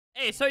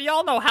Hey, so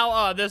y'all know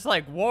how, there's,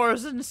 like,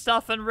 wars and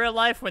stuff in real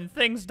life when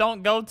things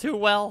don't go too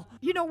well?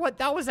 You know what?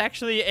 That was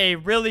actually a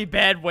really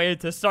bad way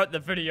to start the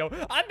video.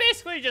 I'm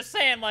basically just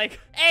saying, like,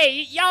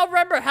 hey, y'all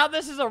remember how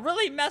this is a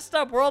really messed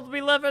up world we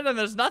live in and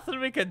there's nothing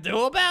we can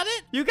do about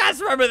it? You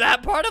guys remember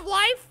that part of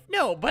life?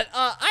 No, but,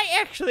 I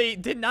actually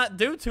did not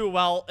do too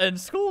well in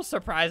school,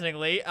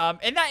 surprisingly,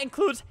 and that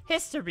includes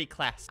history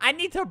class. I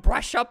need to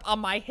brush up on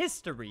my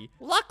history.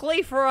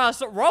 Luckily for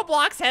us,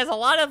 Roblox has a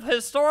lot of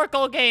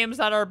historical games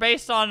that are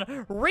based on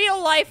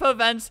real-life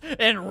events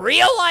in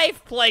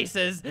real-life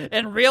places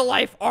and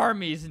real-life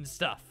armies and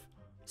stuff.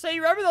 So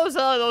you remember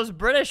those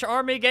British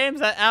Army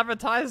games that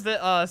advertised it,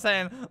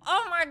 saying,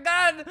 "Oh my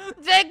God,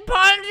 Jake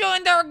Paul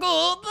joined our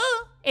group,"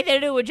 and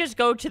then it would just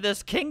go to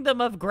this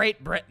kingdom of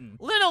Great Britain.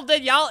 Little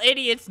did y'all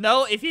idiots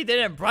know, if you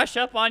didn't brush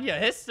up on your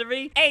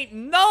history, ain't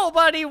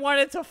nobody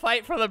wanted to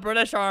fight for the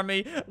British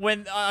Army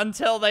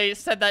until they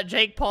said that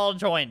Jake Paul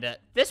joined it.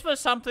 This was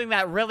something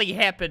that really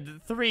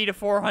happened 300 to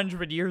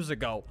 400 years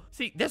ago.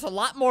 See, there's a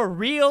lot more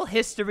real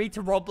history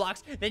to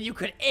Roblox than you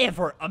could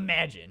ever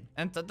imagine.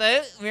 And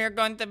today, we're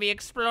going to be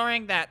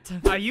exploring that.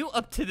 Are you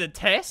up to the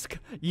task?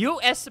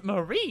 U.S.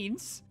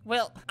 Marines?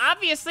 Well,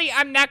 obviously,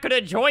 I'm not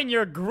gonna join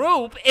your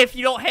group if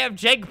you don't have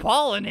Jake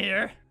Paul in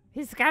here.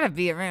 He's gotta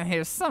be around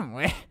here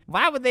somewhere.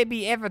 Why would they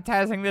be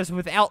advertising this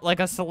without, like,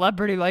 a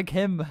celebrity like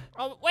him?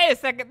 Oh, wait a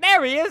second.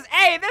 There he is.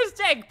 Hey, there's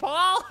Jake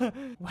Paul.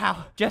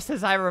 Wow, just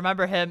as I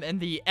remember him in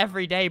the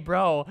Everyday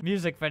Bro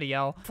music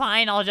video.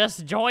 Fine, I'll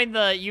just join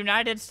the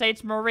United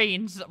States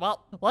Marines.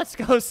 Well, let's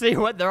go see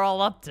what they're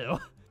all up to.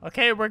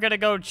 Okay, we're gonna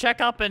go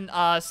check up and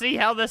see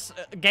how this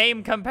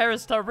game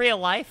compares to real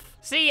life.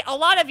 See, a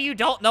lot of you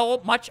don't know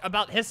much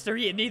about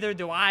history, and neither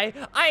do I.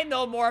 I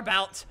know more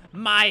about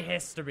my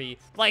history.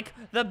 Like,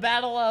 the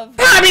Battle of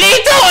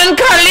Pablito and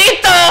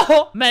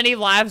Carlito! Many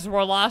lives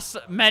were lost,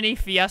 many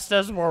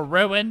fiestas were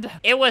ruined.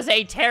 It was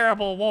a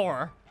terrible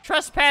war.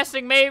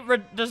 Trespassing may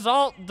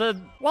result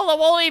well, it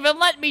won't even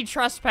let me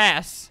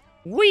trespass.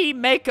 We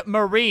make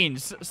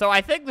Marines, so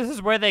I think this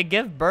is where they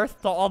give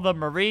birth to all the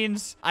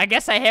Marines. I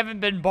guess I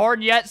haven't been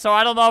born yet, so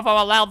I don't know if I'm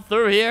allowed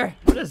through here.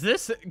 What is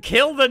this?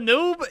 Kill the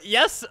noob?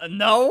 Yes?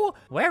 No?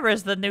 Where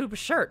is the noob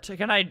shirt?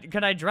 Can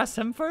I dress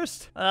him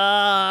first?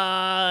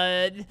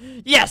 Yes,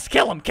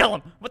 kill him.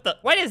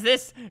 What is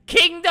this?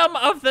 Kingdom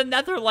of the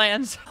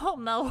Netherlands. Oh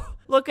no.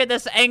 Look at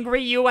this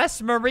angry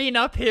U.S. Marine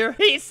up here.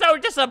 He's so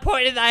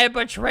disappointed I had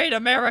betrayed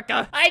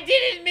America. I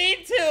didn't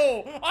mean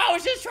to. I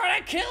was just trying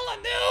to kill a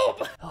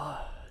noob.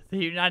 The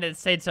United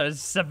States are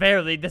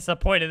severely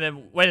disappointed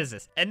in... What is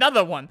this?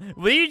 Another one.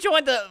 Will you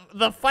join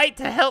the fight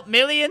to help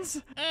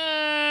millions?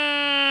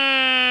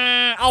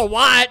 I'll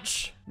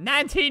watch.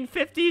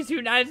 1950s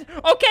United...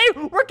 Okay,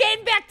 we're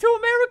getting back to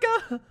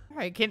America. All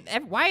right,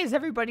 why is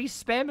everybody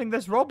spamming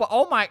this robot?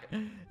 Oh my...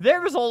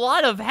 There's a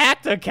lot of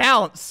hacked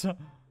accounts.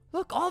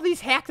 Look, all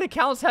these hacked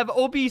accounts have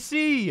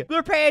OBC.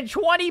 They're paying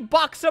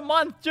 $20 a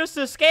month just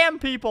to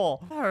scam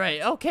people. All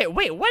right, okay,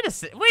 wait a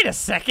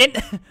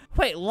second.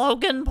 Wait,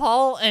 Logan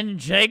Paul and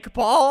Jake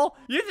Paul?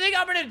 You think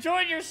I'm gonna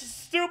join your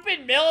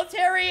stupid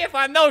military if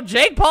I know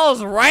Jake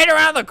Paul's right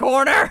around the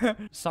corner?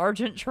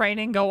 Sergeant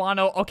training, go on.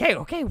 Okay,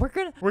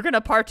 we're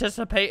gonna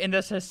participate in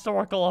this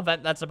historical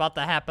event that's about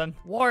to happen.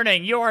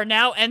 Warning, you are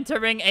now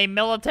entering a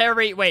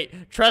military...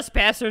 Wait,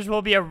 trespassers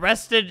will be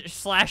arrested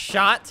 /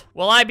 shot.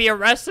 Will I be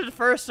arrested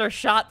first or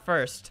shot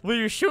first? Will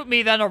you shoot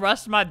me then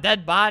arrest my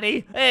dead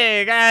body?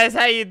 Hey guys,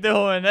 how you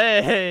doing?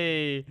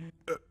 Hey.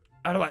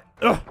 How do I...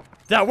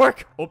 Did that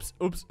work? Oops.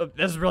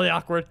 This is really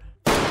awkward.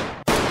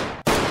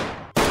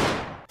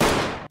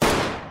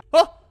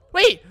 Oh,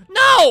 wait,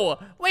 no!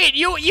 Wait,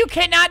 you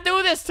cannot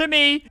do this to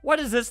me! What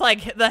is this,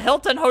 like the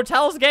Hilton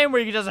Hotels game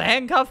where you can just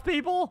handcuff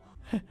people?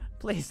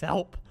 Please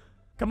help.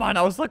 Come on,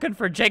 I was looking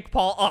for Jake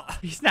Paul. Oh,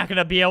 he's not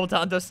gonna be able to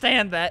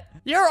understand that.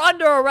 You're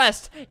under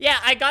arrest. Yeah,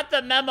 I got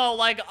the memo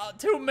like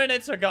 2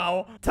 minutes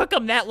ago. Took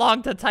him that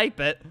long to type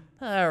it.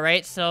 All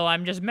right, so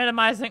I'm just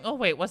minimizing. Oh,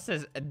 wait, what's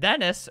this?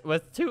 Dennis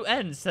with 2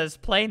 N's says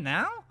play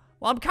now?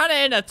 Well, I'm kind of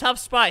in a tough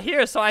spot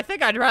here, so I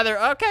think I'd rather...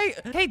 Okay,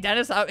 hey,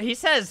 Dennis, he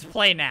says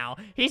play now.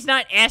 He's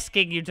not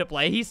asking you to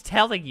play. He's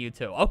telling you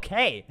to.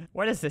 Okay,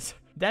 what is this?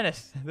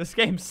 Dennis, this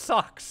game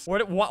sucks.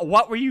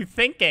 What were you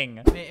thinking?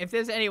 I mean, if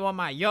there's anyone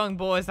my young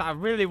boys I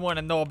really want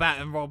to know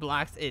about in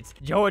Roblox, it's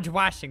George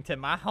Washington,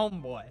 my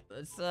homeboy.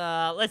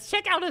 Let's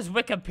check out his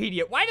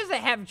Wikipedia. Why does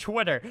it have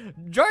Twitter?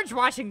 George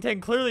Washington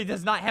clearly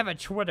does not have a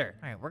Twitter.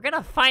 All right, we're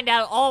gonna find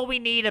out all we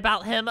need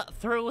about him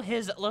through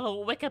his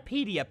little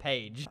Wikipedia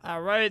page.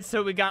 All right,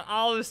 so we got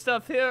all this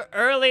stuff here.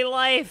 Early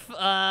life,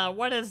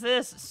 what is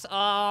this?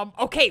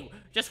 Okay,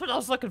 just what I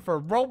was looking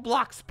for.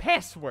 Roblox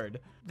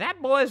password.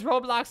 That boy's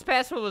Roblox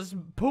password was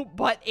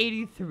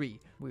poopbutt83.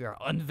 We are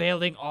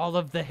unveiling all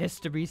of the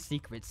history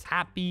secrets.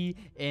 Copy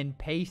and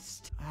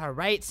paste. All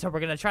right, so we're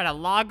gonna try to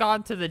log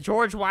on to the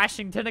George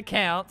Washington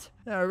account.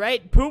 All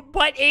right, poop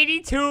butt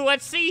 82.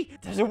 Let's see.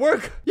 Does it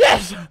work?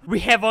 Yes! We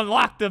have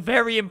unlocked a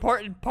very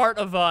important part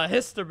of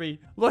history.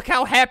 Look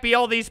how happy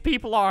all these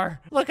people are.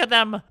 Look at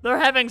them. They're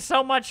having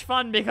so much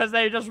fun because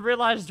they just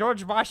realized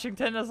George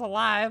Washington is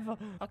alive.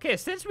 Okay,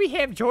 since we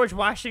have George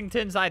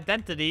Washington's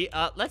identity,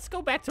 let's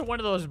go back to one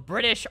of those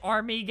British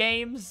Army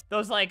games.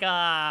 Those like,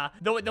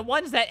 the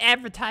ones that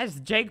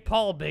advertised Jake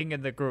Paul being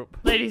in the group.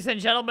 Ladies and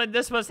gentlemen,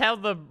 this was how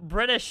the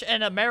British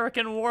and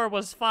American War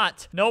was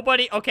fought.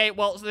 Nobody, okay,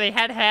 well, they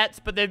had hats,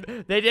 but they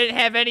didn't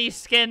have any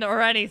skin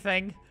or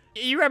anything.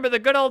 You remember the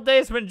good old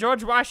days when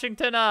George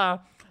Washington,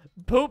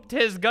 pooped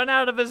his gun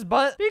out of his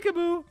butt?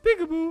 Peekaboo,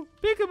 peekaboo,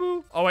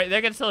 peekaboo. Oh, wait,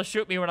 they can still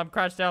shoot me when I'm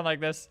crouched down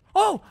like this.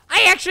 Oh,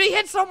 I actually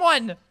hit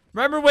someone!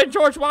 Remember when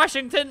George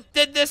Washington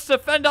did this to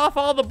fend off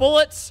all the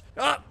bullets?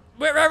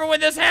 Remember when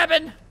this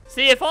happened?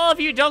 See, if all of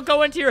you don't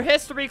go into your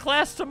history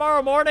class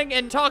tomorrow morning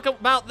and talk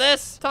about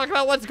this, talk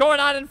about what's going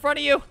on in front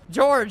of you,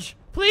 George,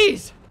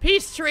 please,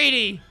 peace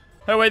treaty.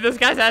 Oh, wait, this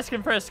guy's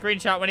asking for a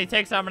screenshot. When he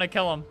takes it, I'm gonna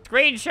kill him.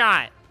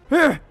 Screenshot.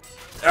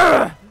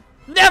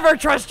 Never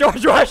trust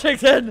George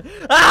Washington.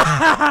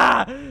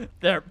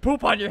 There,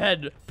 poop on your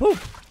head. Poop.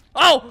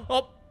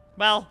 Oh,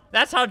 well,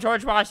 that's how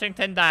George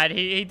Washington died.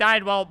 He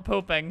died while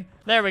pooping.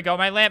 There we go.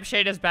 My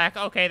lampshade is back.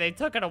 Okay, they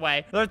took it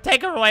away. They're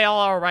taking away all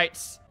our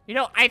rights. You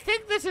know, I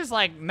think this is,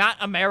 like, not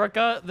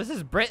America. This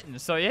is Britain.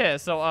 So, yeah.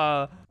 So,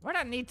 where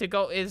I need to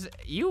go is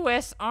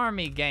U.S.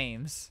 Army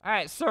games. All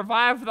right,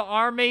 survive the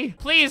army.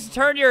 Please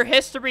turn your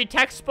history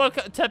textbook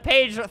to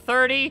page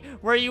 30,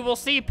 where you will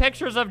see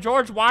pictures of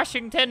George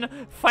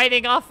Washington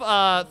fighting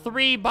off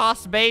 3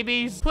 boss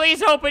babies.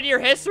 Please open your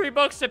history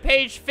books to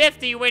page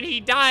 50 when he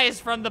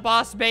dies from the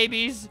boss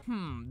babies.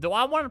 Do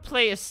I want to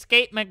play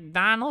Escape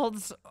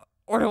McDonald's?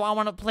 Or do I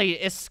want to play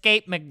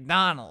Escape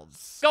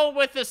McDonald's? Go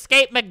with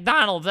Escape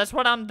McDonald's. That's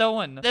what I'm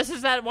doing. This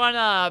is that one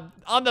on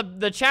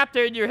the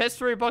chapter in your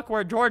history book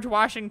where George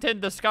Washington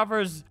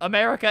discovers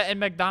America and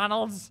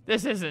McDonald's.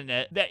 This isn't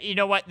it. You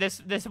know what?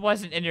 This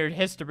wasn't in your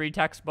history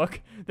textbook.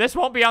 This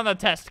won't be on the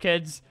test,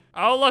 kids.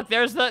 Oh, look,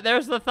 there's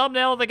the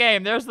thumbnail of the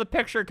game. There's the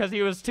picture because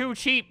he was too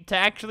cheap to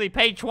actually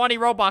pay 20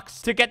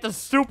 Robux to get the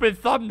stupid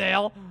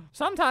thumbnail.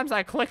 Sometimes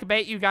I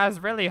clickbait you guys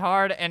really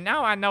hard, and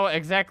now I know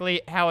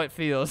exactly how it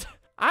feels.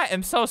 I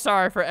am so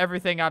sorry for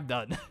everything I've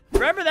done.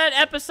 Remember that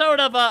episode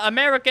of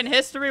American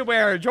History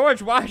where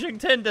George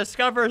Washington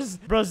discovers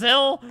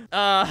Brazil?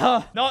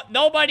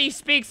 Nobody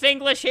speaks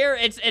English here.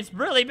 It's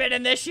really been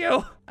an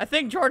issue. I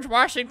think George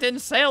Washington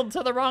sailed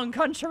to the wrong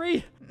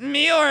country.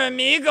 Mior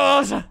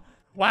amigos.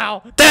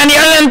 Wow.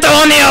 Daniel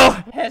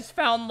Antonio has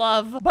found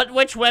love. But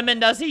which women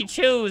does he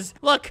choose?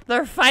 Look,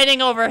 they're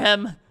fighting over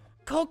him.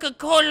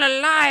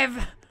 Coca-Cola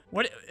live.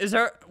 What is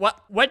there?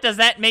 What does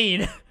that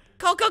mean?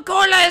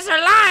 Coca-Cola is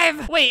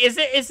alive! Wait,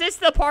 is this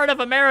the part of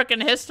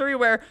American history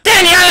where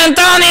Daniel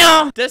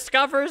Antonio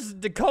discovers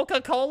the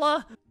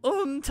Coca-Cola,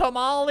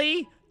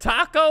 tamale,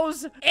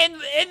 tacos, in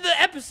the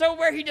episode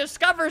where he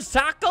discovers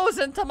tacos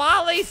and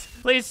tamales?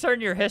 Please turn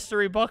your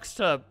history books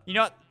to, you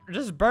know what?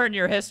 Just burn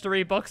your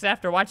history books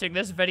after watching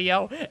this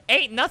video.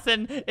 Ain't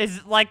nothing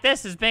is like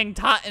this is being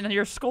taught in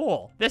your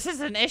school. This is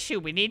an issue.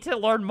 We need to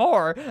learn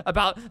more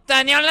about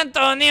Daniel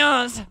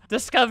Antonio's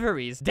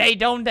discoveries. Day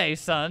donde,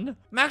 son.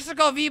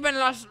 Mexico viven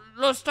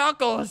los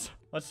tacos.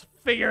 Let's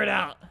figure it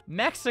out.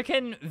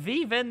 Mexican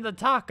viven the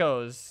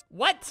tacos.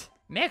 What?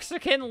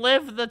 Mexican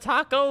live the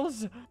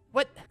tacos?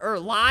 What? Or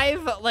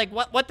live? Like,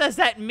 what does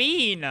that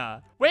mean?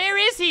 Where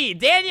is he?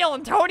 Daniel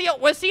Antonio?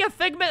 Was he a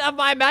figment of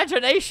my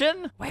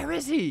imagination? Where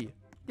is he?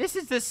 This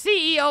is the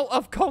CEO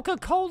of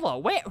Coca-Cola.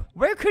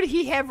 Where could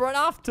he have run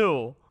off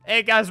to?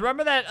 Hey guys,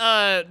 remember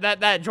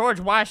that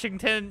George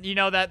Washington, you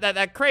know,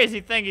 that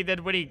crazy thing he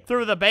did when he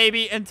threw the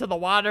baby into the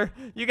water?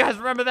 You guys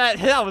remember that?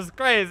 That was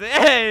crazy.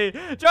 Hey,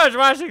 George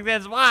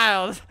Washington's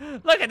wild.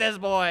 Look at this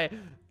boy.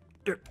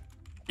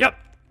 Yep.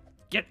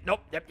 Nope,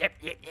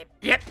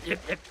 yep,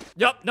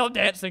 no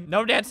dancing.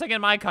 No dancing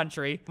in my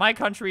country. My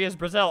country is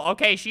Brazil.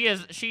 Okay,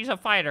 she's a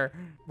fighter.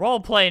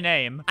 Roleplay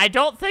name. I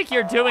don't think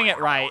you're doing it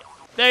right.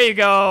 There you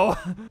go.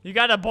 You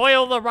gotta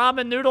boil the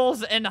ramen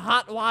noodles in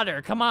hot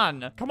water. Come on,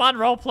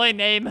 roleplay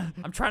name.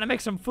 I'm trying to make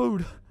some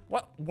food.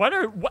 What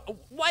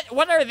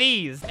are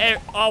these?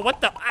 What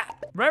the?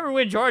 Remember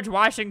when George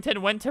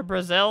Washington went to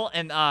Brazil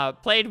and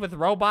played with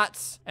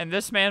robots and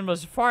this man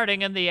was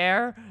farting in the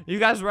air? You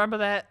guys remember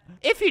that?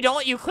 If you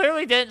don't, you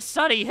clearly didn't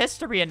study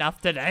history enough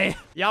today.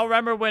 Y'all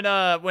remember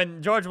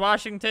when George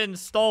Washington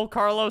stole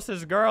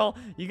Carlos's girl?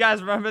 You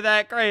guys remember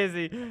that?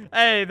 Crazy.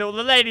 Hey, the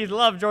ladies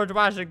love George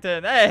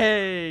Washington.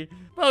 Hey.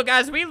 Well,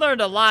 guys, we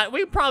learned a lot.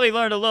 We probably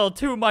learned a little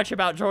too much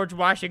about George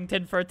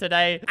Washington for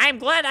today. I'm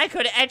glad I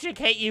could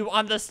educate you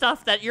on the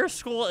stuff that your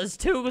school is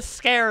too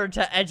scared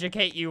to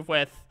educate you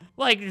with.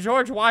 Like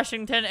George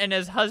Washington and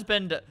his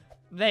husband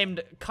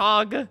named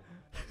Cog.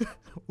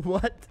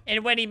 What?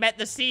 And when he met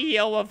the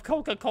CEO of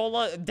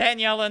Coca-Cola,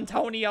 Daniel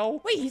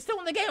Antonio. Wait, he's still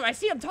in the game. I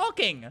see him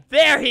talking.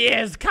 There he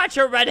is. Caught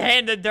your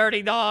red-handed,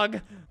 dirty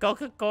dog.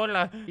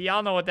 Coca-Cola.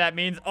 Y'all know what that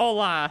means.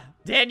 Hola.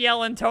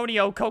 Danielle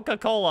Antonio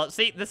Coca-Cola.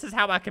 See, this is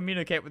how I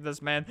communicate with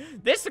this man.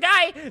 This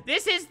guy,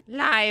 this is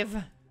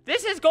live.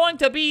 This is going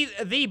to be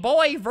the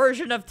boy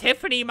version of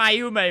Tiffany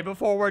Mayume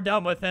before we're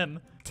done with him.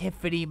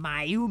 Tiffany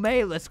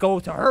Mayume, let's go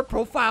to her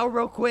profile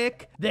real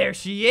quick. There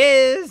she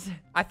is.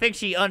 I think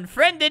she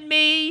unfriended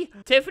me.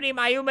 Tiffany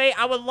Mayume,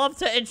 I would love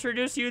to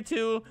introduce you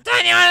to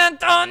Daniel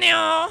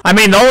Antonio. I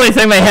mean, the only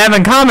thing they have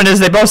in common is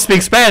they both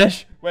speak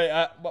Spanish. Wait,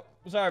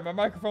 sorry, my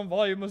microphone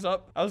volume was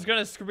up. I was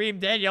gonna scream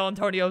Daniel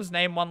Antonio's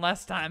name one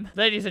last time.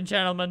 Ladies and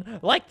gentlemen,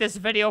 like this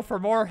video for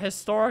more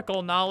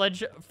historical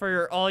knowledge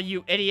for all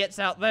you idiots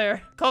out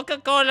there.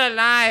 Coca-Cola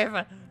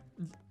Live.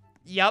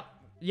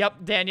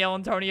 Yup, Daniel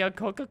Antonio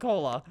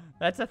Coca-Cola.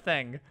 That's a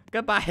thing.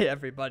 Goodbye,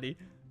 everybody.